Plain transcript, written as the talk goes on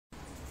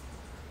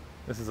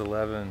This is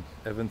 11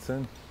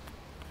 Evanston,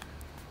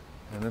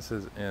 and this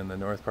is in the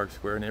North Park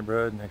Square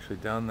neighborhood. And actually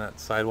down that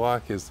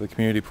sidewalk is the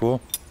community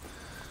pool.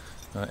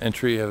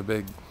 Entry, you have a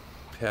big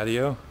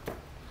patio.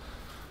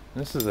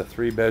 And this is a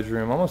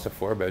 3-bedroom, almost a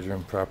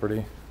 4-bedroom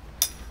property.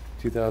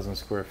 2,000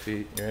 square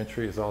feet. Your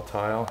entry is all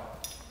tile.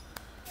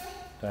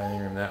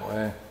 Dining room that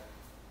way.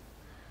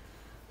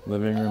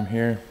 Living room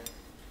here.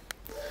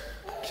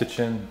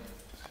 Kitchen.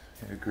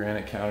 You have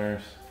granite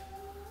counters.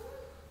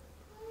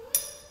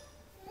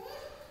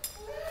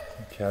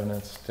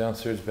 Cabinets.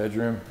 Downstairs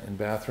bedroom and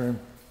bathroom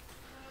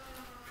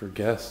for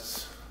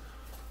guests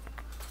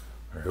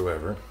or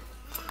whoever.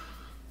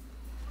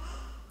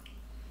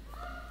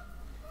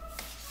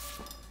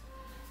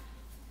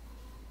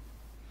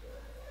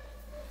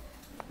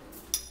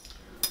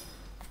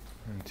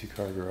 And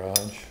 2-car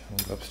garage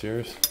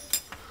upstairs.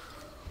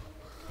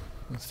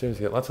 Upstairs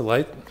you got lots of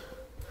light.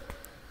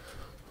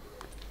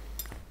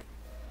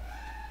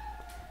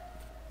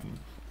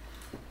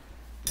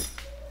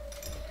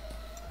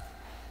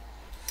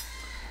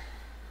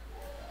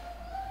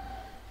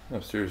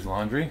 Upstairs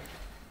laundry.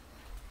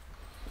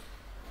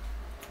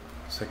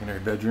 Secondary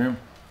bedroom.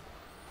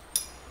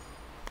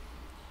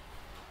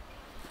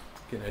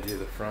 Get an idea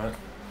of the front.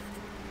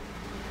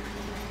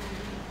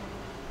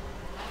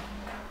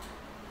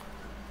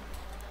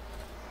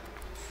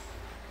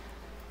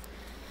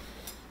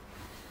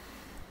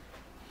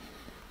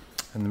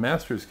 And the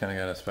master's kind of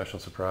got a special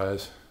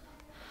surprise.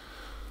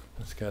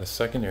 It's got a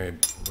secondary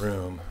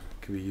room.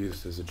 It could be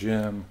used as a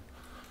gym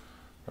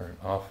or an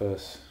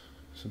office.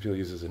 Some people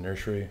use it as a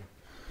nursery.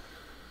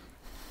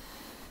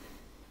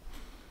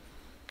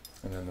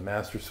 And then the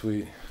master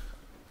suite.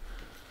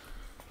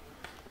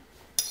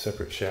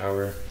 Separate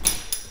shower.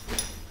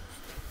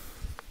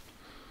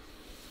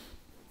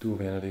 Dual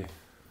vanity.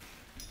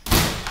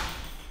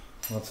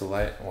 Lots of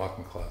light,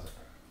 walk-in closet.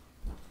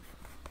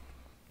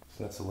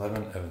 So that's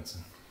 11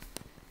 Evanston.